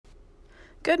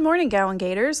Good morning, Gowan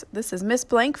Gators. This is Miss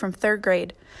Blank from 3rd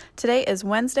grade. Today is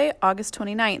Wednesday, August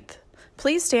 29th.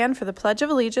 Please stand for the Pledge of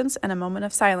Allegiance and a moment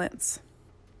of silence.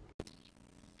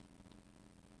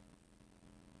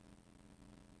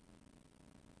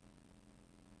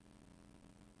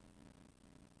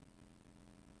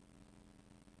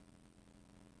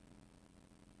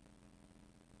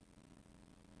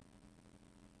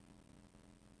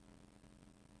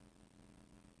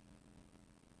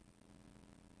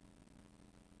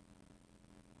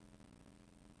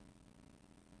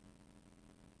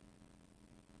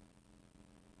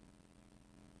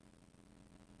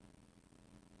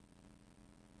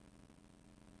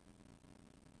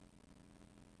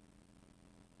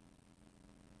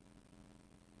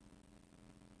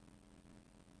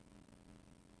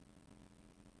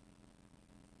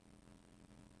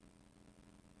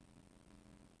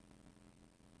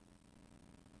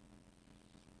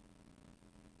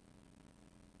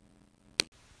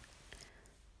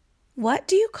 What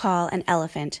do you call an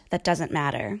elephant that doesn't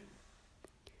matter?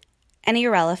 An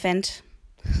irrelevant.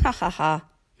 Ha ha ha.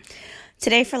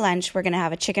 Today for lunch, we're going to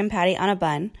have a chicken patty on a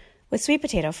bun with sweet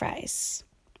potato fries.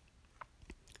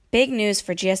 Big news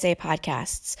for GSA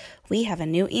podcasts. We have a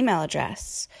new email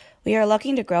address. We are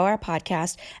looking to grow our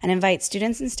podcast and invite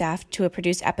students and staff to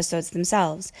produce episodes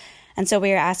themselves. And so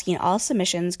we are asking all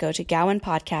submissions go to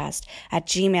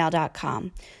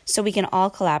gowanpodcast@gmail.com so we can all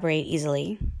collaborate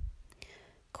easily.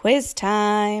 Quiz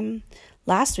time!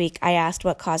 Last week, I asked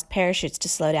what caused parachutes to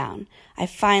slow down. I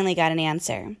finally got an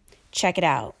answer. Check it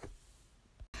out.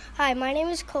 Hi, my name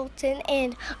is Colton,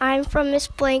 and I'm from Miss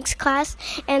Blank's class,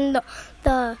 and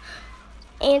the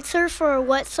answer for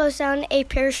what slows down a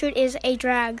parachute is a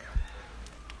drag.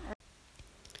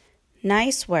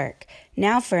 Nice work.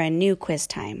 Now for a new quiz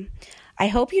time. I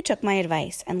hope you took my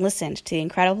advice and listened to the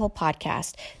incredible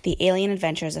podcast, The Alien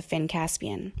Adventures of Finn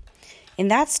Caspian. In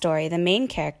that story, the main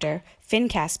character, Finn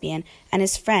Caspian, and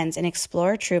his friends in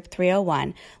Explorer Troop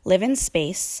 301 live in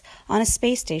space on a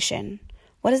space station.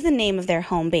 What is the name of their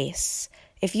home base?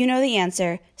 If you know the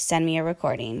answer, send me a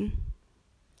recording.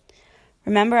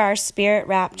 Remember our spirit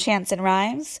rap chants and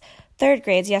rhymes? 3rd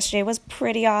grades yesterday was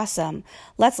pretty awesome.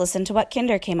 Let's listen to what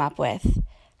Kinder came up with.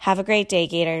 Have a great day,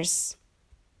 Gators.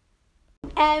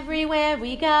 Everywhere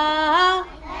we go,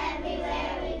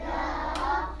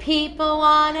 people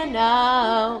want to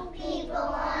know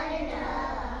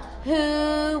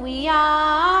who we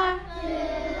are.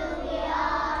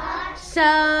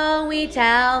 So we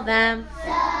tell them,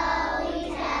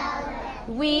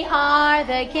 we are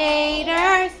the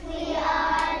Gators,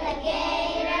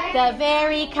 the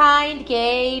very kind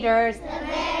Gators.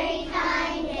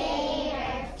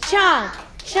 Chomp,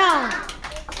 chomp,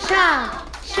 chomp,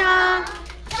 chomp,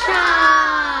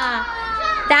 chomp.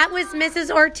 That was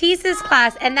Mrs. Ortiz's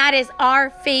class, and that is our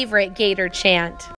favorite Gator chant.